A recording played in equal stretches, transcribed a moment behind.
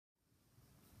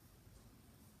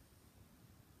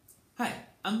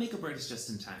I'm makeup artist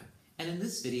Justin Tyme, and in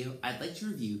this video, I'd like to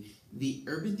review the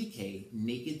Urban Decay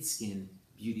Naked Skin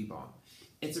Beauty Balm.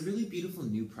 It's a really beautiful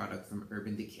new product from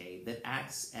Urban Decay that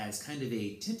acts as kind of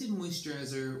a tinted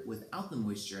moisturizer without the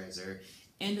moisturizer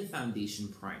and a foundation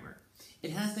primer.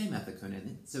 It has dimethicone in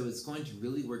it, so it's going to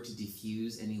really work to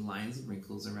diffuse any lines and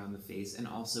wrinkles around the face and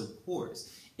also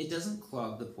pores. It doesn't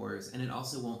clog the pores, and it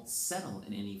also won't settle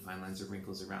in any fine lines or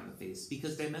wrinkles around the face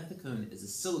because dimethicone is a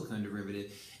silicone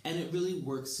derivative and it really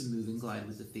works to move and glide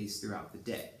with the face throughout the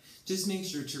day. Just make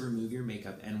sure to remove your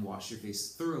makeup and wash your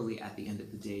face thoroughly at the end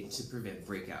of the day to prevent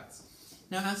breakouts.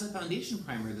 Now, as a foundation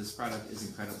primer, this product is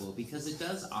incredible because it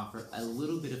does offer a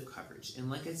little bit of coverage, and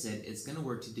like I said, it's going to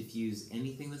work to diffuse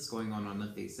anything that's going on the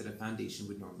face that a foundation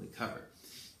would normally cover.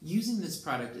 Using this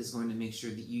product is going to make sure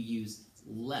that you use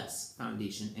less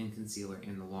foundation and concealer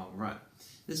in the long run.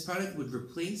 This product would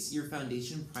replace your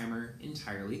foundation primer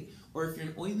entirely, or if you're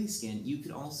an oily skin, you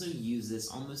could also use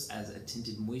this almost as a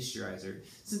tinted moisturizer,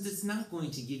 since it's not going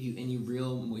to give you any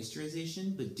real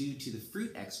moisturization, but due to the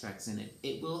fruit extracts in it,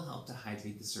 it will help to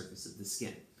hydrate the surface of the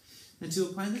skin. Now, to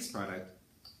apply this product,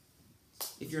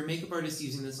 if you're a makeup artist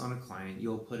using this on a client,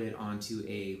 you'll put it onto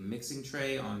a mixing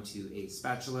tray, onto a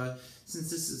spatula. Since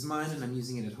this is mine and I'm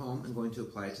using it at home, I'm going to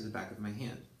apply it to the back of my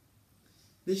hand.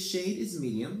 This shade is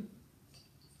medium.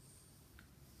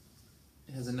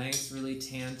 It has a nice, really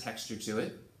tan texture to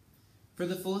it. For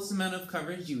the fullest amount of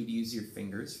coverage, you would use your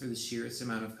fingers. For the sheerest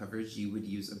amount of coverage, you would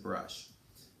use a brush.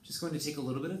 Just going to take a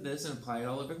little bit of this and apply it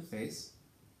all over the face.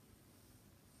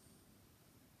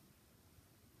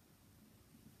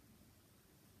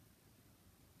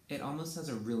 It almost has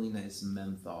a really nice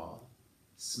menthol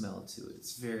smell to it.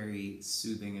 It's very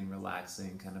soothing and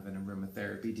relaxing, kind of an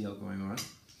aromatherapy deal going on.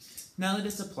 Now that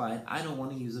it's applied, I don't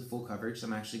want to use a full coverage, so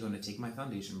I'm actually going to take my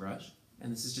foundation brush,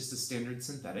 and this is just a standard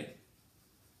synthetic,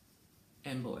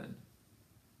 and blend.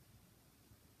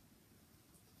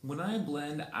 When I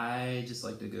blend, I just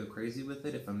like to go crazy with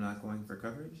it if I'm not going for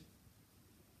coverage.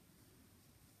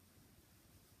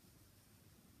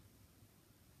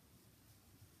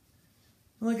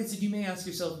 Like I said, you may ask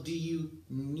yourself, do you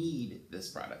need this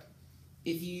product?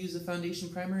 If you use a foundation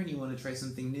primer and you want to try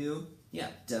something new, yeah,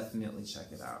 definitely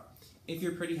check it out. If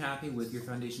you're pretty happy with your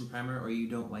foundation primer or you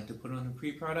don't like to put on a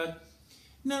pre-product,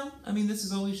 no, I mean, this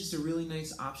is always just a really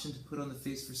nice option to put on the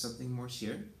face for something more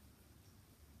sheer.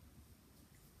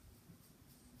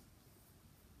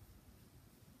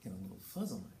 Get a little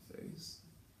fuzz on my face.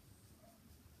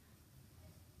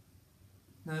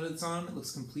 Now that it's on, it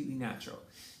looks completely natural.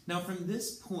 Now from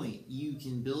this point, you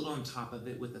can build on top of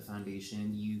it with the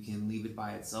foundation. You can leave it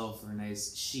by itself for a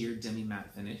nice sheer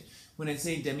demi-matte finish. When I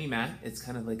say demi-matte, it's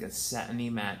kind of like a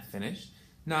satiny matte finish.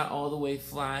 Not all the way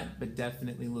flat, but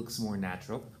definitely looks more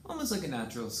natural. Almost like a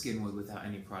natural skin would without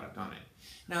any product on it.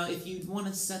 Now, if you want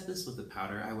to set this with a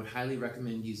powder, I would highly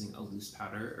recommend using a loose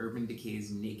powder. Urban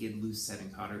Decay's Naked Loose Setting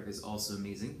Powder is also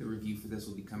amazing. The review for this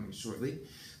will be coming shortly.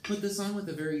 Put this on with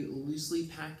a very loosely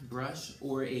packed brush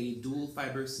or a dual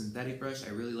fiber synthetic brush.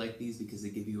 I really like these because they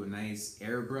give you a nice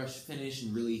airbrush finish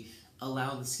and really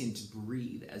allow the skin to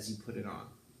breathe as you put it on.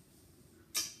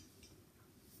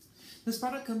 This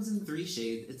product comes in 3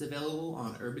 shades. It's available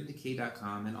on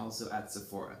urbandecay.com and also at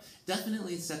Sephora.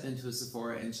 Definitely step into a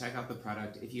Sephora and check out the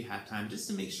product if you have time, just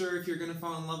to make sure if you're going to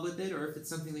fall in love with it or if it's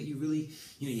something that you really,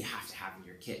 you have to have in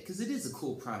your kit, because it is a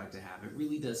cool product to have. It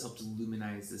really does help to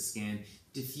luminize the skin,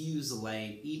 diffuse the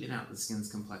light, even out the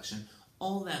skin's complexion.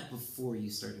 All that before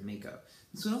you start to makeup.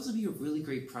 This would also be a really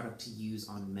great product to use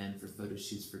on men for photo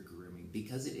shoots for grooming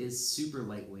because it is super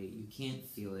lightweight, you can't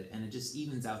feel it, and it just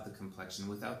evens out the complexion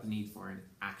without the need for an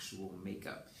actual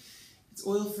makeup. It's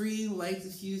oil-free, light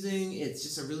diffusing, it's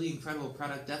just a really incredible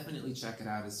product. Definitely check it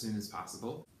out as soon as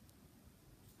possible.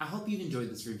 I hope you've enjoyed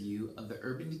this review of the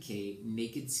Urban Decay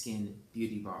Naked Skin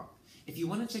Beauty Balm. If you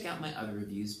want to check out my other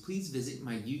reviews, please visit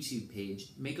my YouTube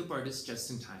page, Makeup Artist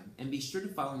Justin Tyme, and be sure to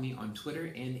follow me on Twitter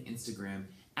and Instagram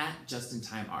at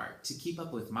JustinTymeArt to keep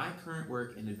up with my current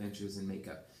work and adventures in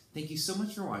makeup. Thank you so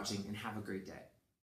much for watching and have a great day.